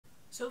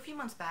So a few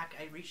months back,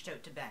 I reached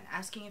out to Ben,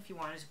 asking if he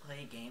wanted to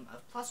play a game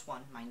of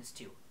 +1 -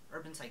 2,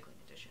 Urban Cycling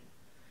Edition.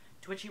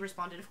 To which he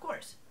responded, of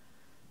course.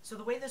 So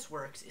the way this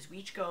works is we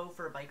each go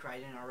for a bike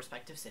ride in our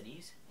respective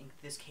cities, in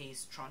this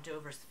case Toronto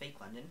versus fake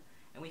London,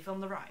 and we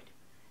film the ride.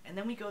 And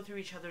then we go through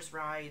each other's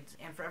rides,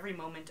 and for every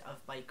moment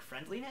of bike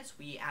friendliness,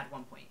 we add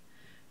 1 point.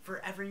 For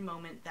every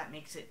moment that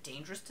makes it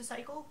dangerous to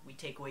cycle, we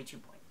take away 2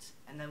 points.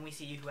 And then we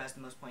see who has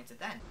the most points at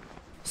the end.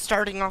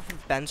 Starting off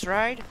with Ben's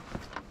ride.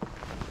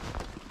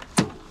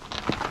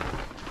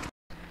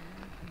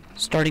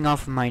 Starting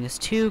off with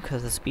 -2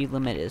 because the speed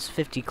limit is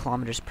 50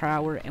 kilometers per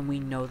hour and we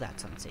know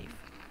that's unsafe.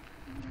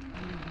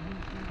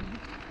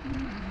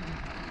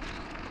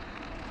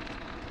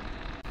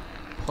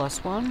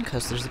 +1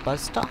 because there's a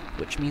bus stop,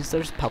 which means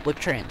there's public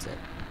transit.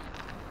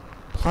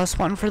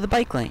 +1 for the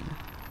bike lane.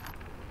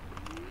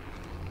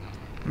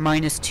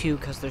 -2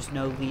 because there's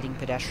no leading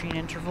pedestrian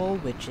interval,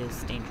 which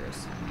is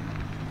dangerous.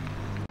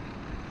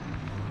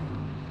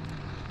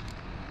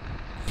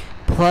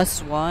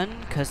 +1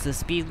 because the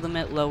speed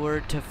limit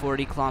lowered to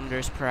 40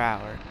 kilometers per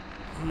hour.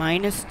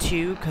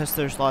 -2 because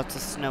there's lots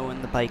of snow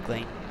in the bike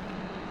lane.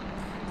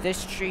 This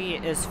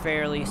street is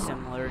fairly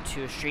similar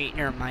to a street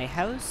near my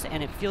house,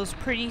 and it feels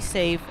pretty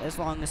safe as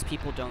long as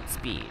people don't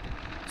speed.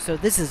 So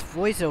this is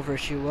voiceover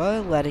Shua,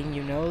 letting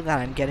you know that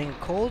I'm getting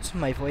a cold, so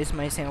my voice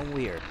might sound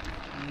weird.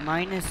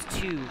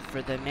 -2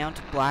 for the amount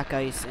of black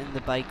ice in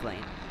the bike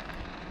lane.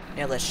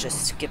 Now let's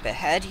just skip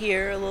ahead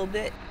here a little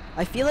bit.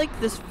 I feel like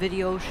this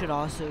video should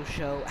also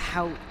show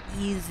how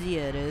easy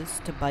it is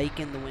to bike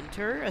in the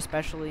winter,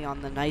 especially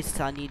on the nice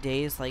sunny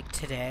days like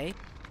today.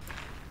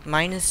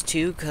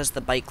 -2 because the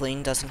bike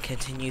lane doesn't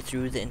continue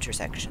through the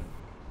intersection.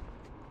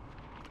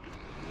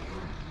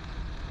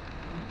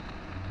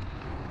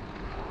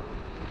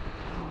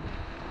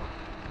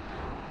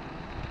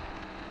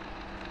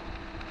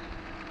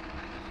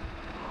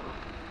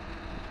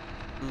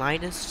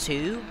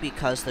 -2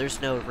 because there's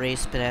no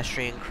raised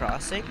pedestrian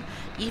crossing.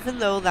 Even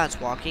though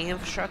that's walking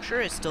infrastructure,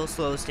 it still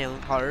slows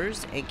down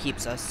cars and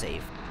keeps us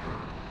safe.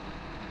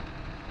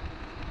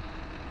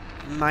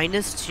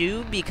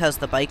 -2 because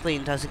the bike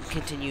lane doesn't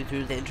continue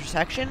through the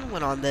intersection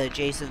when on the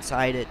adjacent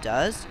side it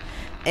does,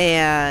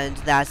 and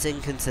that's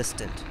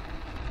inconsistent.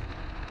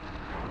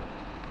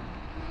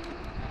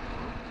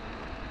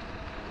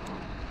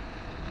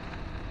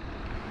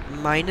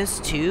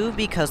 -2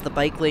 because the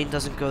bike lane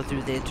doesn't go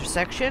through the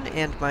intersection,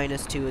 and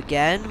 -2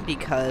 again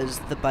because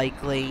the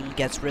bike lane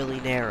gets really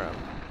narrow.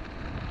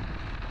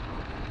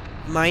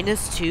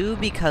 -2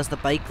 because the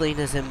bike lane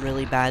is in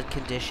really bad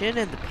condition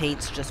and the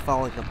paint's just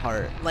falling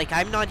apart. Like,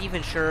 I'm not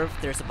even sure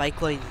if there's a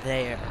bike lane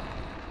there.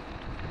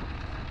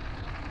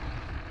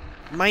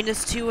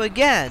 -2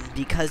 again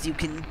because you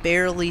can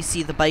barely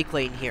see the bike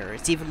lane here.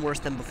 It's even worse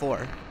than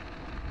before.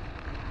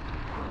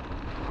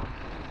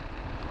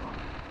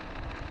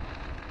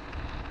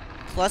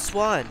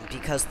 +1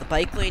 because the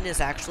bike lane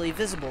is actually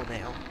visible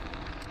now.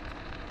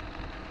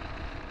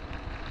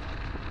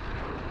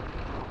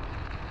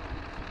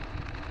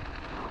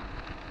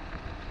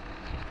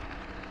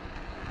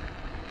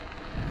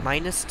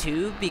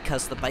 -2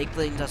 because the bike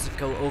lane doesn't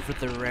go over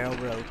the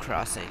railroad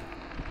crossing.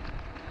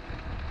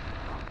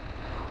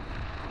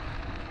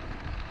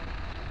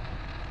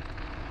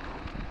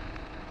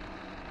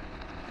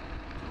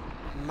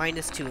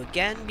 -2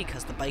 again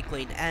because the bike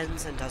lane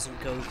ends and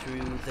doesn't go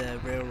through the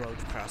railroad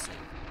crossing.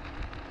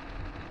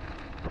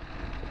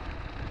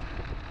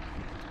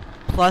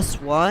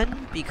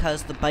 +1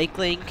 because the bike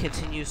lane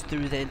continues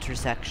through the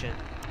intersection.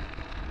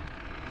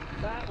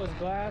 That was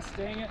glass,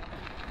 dang it.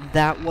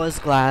 That was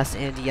glass,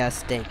 and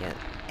yes, dang it.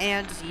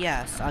 And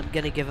yes, I'm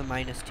gonna give a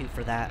 -2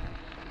 for that.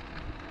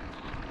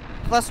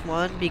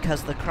 +1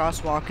 because the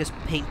crosswalk is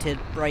painted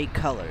bright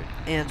colored,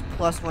 and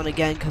 +1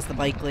 again because the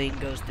bike lane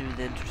goes through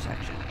the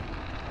intersection.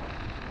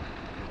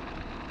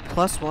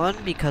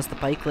 +1 because the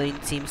bike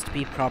lane seems to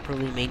be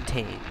properly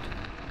maintained.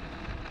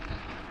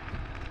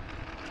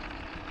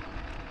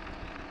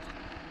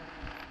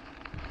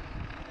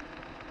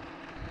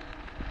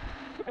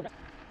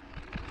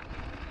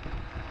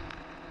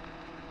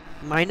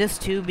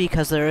 -2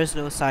 because there is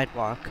no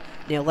sidewalk.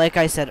 Now, like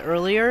I said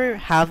earlier,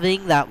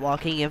 having that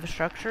walking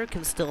infrastructure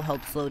can still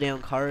help slow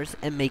down cars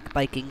and make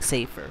biking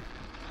safer.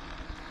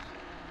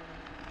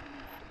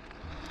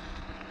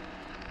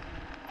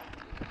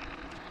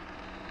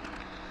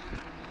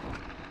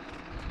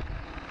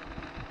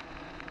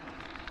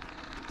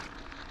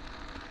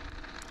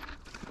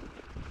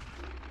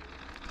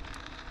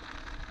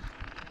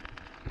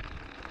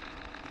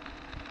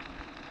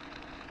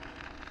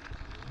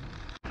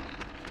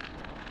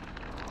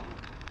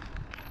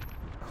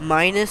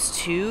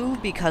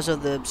 -2 because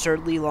of the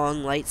absurdly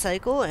long light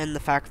cycle and the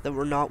fact that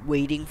we're not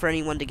waiting for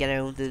anyone to get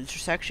out of the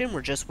intersection,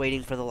 we're just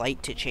waiting for the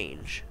light to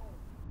change.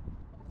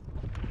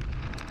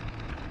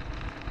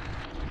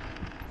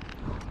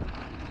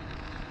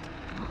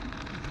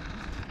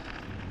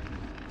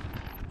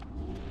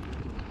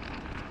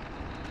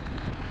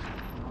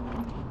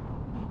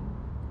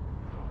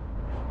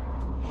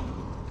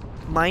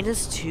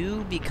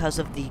 -2 because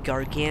of the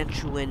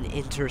gargantuan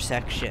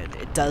intersection.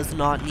 It does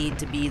not need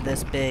to be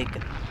this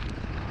big.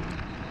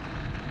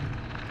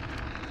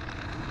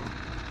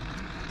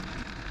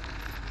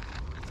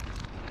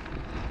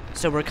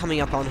 So we're coming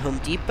up on Home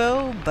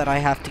Depot, but I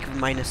have to give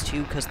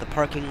 -2 because the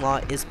parking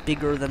lot is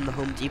bigger than the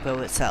Home Depot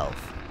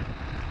itself.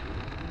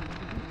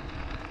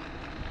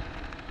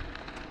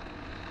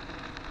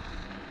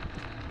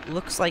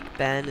 Looks like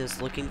Ben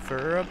is looking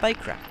for a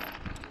bike rack.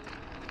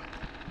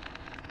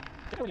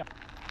 Oh, yeah.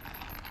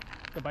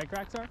 The bike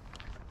racks are?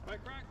 Bike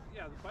rack?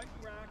 Yeah, the bike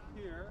rack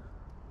here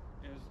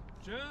is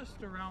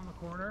just around the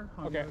corner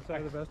on Okay. the other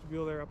side of the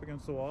vestibule there up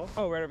against the wall.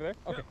 Oh, right over there?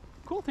 Okay. Yep.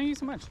 Cool, thank you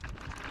so much.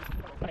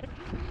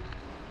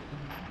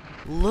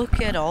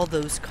 Look at all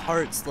those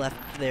carts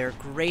left there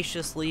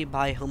graciously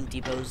by Home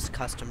Depot's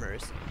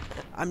customers.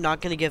 I'm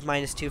not going to give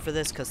 -2 for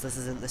this because this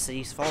isn't the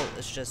city's fault,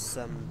 it's just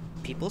some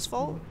people's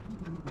fault.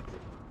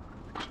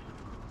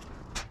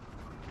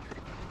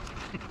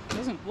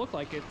 Doesn't look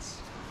like it's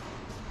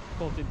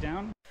bolted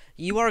down.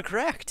 You are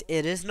correct,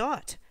 it is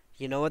not.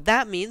 You know what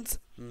that means?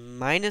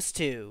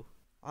 -2.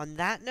 On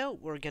that note,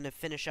 we're going to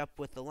finish up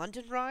with the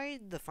London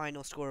ride. The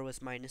final score was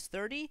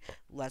 -30.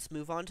 Let's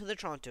move on to the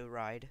Toronto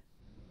ride.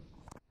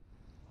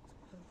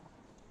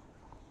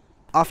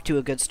 Off to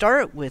a good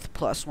start with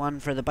 +1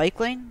 for the bike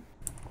lane.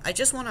 I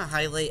just want to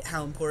highlight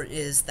how important it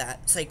is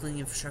that cycling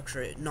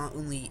infrastructure not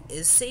only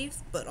is safe,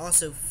 but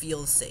also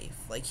feels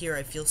safe. Like here,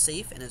 I feel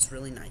safe and it's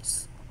really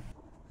nice.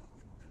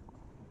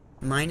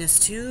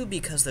 -2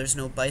 because there's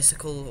no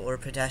bicycle or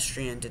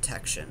pedestrian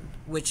detection,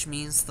 which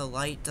means the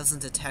light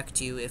doesn't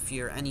detect you if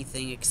you're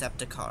anything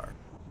except a car.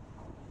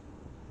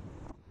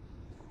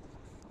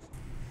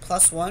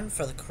 +1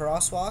 for the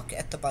crosswalk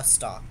at the bus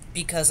stop,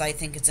 because I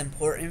think it's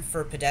important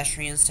for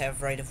pedestrians to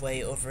have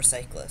right-of-way over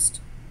cyclists.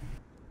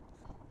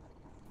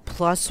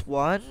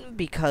 +1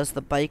 because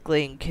the bike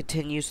lane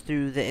continues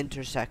through the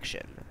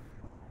intersection.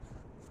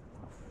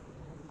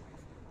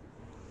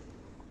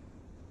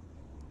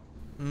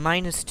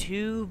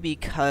 -2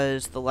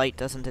 because the light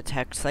doesn't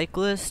detect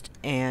cyclists,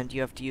 and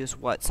you have to use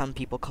what some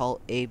people call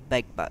a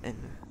beg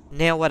button.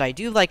 Now, what I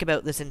do like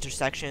about this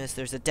intersection is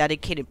there's a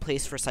dedicated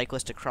place for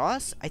cyclists to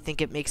cross. I think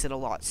it makes it a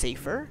lot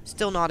safer.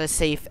 Still not as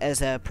safe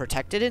as a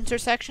protected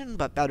intersection,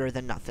 but better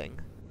than nothing.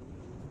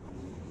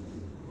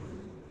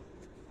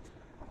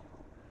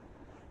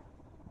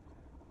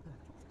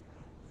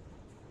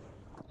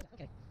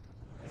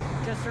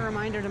 Just a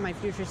reminder to my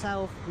future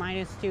self,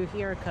 -2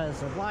 here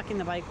because they're blocking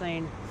the bike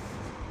lane,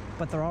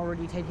 but they're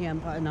already taking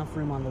up enough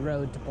room on the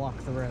road to block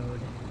the road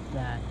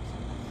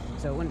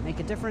so it wouldn't make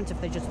a difference if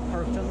they just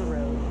parked on the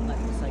road and let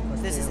the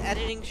cyclists This is through.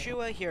 Editing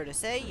Shua here to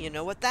say, you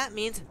know what that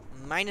means?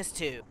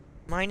 -2.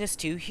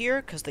 -2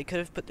 here because they could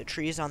have put the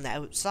trees on the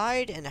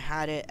outside and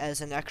had it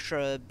as an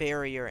extra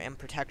barrier and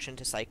protection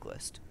to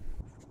cyclists.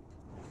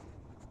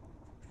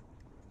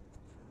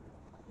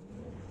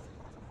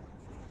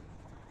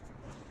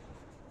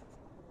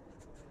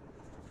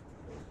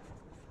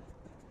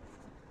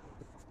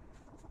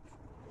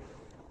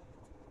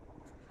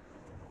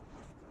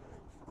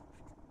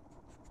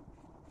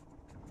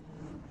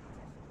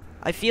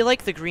 I feel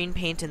like the green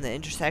paint in the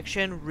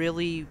intersection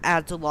really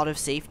adds a lot of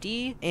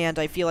safety, and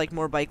I feel like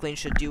more bike lanes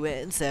should do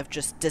it instead of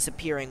just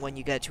disappearing when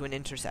you get to an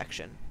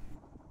intersection.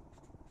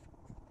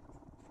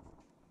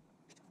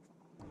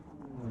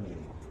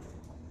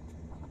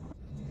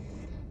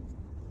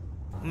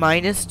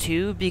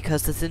 -2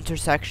 because this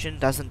intersection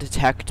doesn't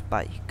detect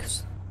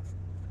bikes.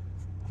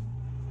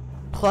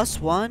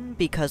 +1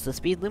 because the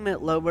speed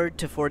limit lowered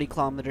to 40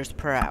 kilometers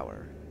per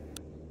hour.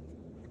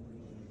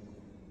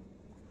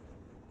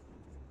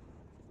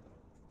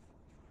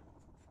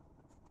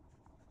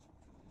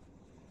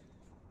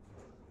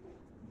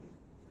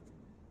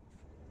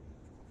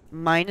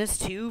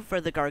 -2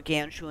 for the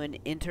gargantuan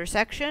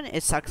intersection.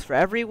 It sucks for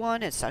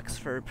everyone. It sucks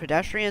for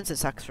pedestrians. It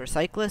sucks for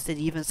cyclists. It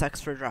even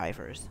sucks for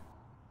drivers.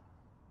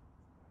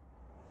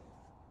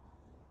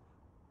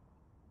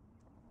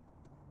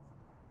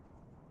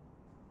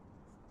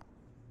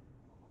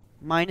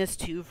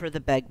 -2 for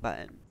the beg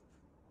button.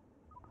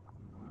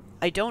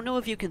 I don't know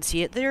if you can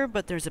see it there,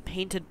 but there's a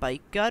painted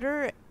bike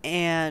gutter,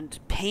 and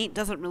paint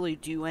doesn't really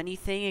do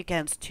anything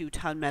against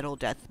 2-ton metal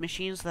death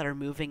machines that are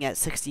moving at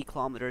 60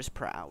 kilometers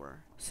per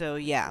hour. So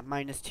yeah,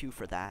 -2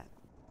 for that.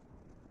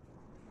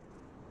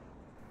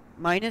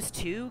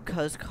 -2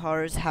 because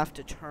cars have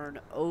to turn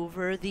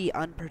over the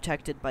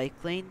unprotected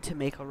bike lane to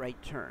make a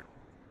right turn.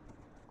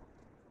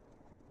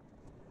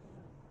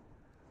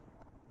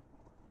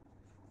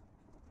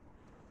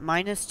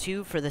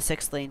 -2 for the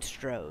 6-lane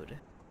Strode.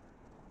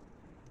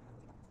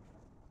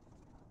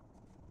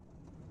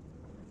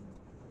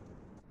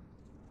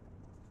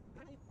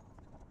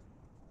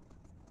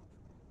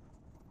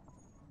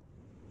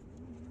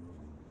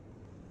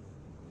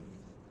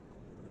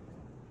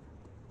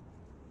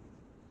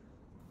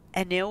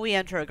 And now we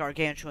enter a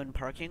gargantuan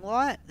parking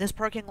lot. This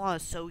parking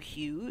lot is so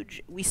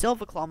huge, we still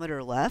have a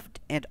kilometer left,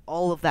 and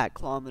all of that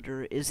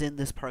kilometer is in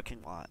this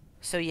parking lot.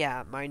 So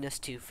yeah,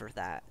 -2 for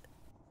that.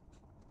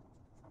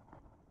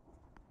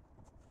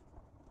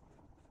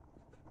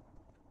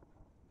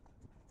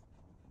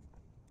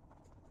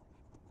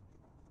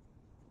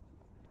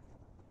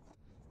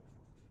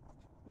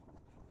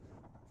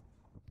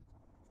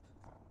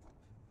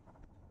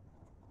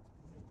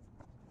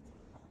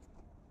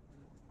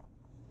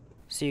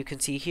 So you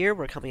can see here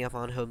we're coming up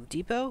on Home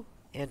Depot,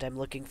 and I'm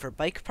looking for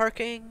bike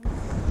parking.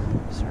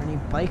 Is there any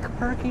bike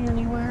parking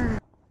anywhere?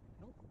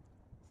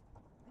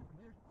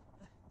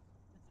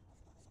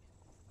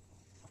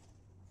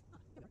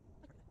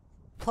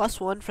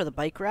 +1 for the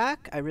bike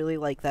rack. I really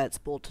like that it's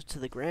bolted to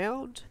the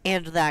ground.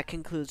 And that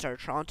concludes our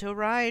Toronto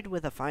ride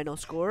with a final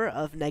score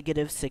of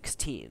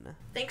 -16.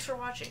 Thanks for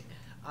watching.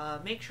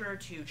 Make sure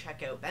to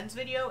check out Ben's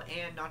video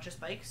and Not Just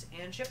Bikes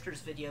and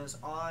Shifter's videos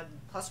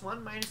on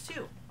 +1,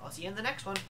 -2. I'll see you in the next one.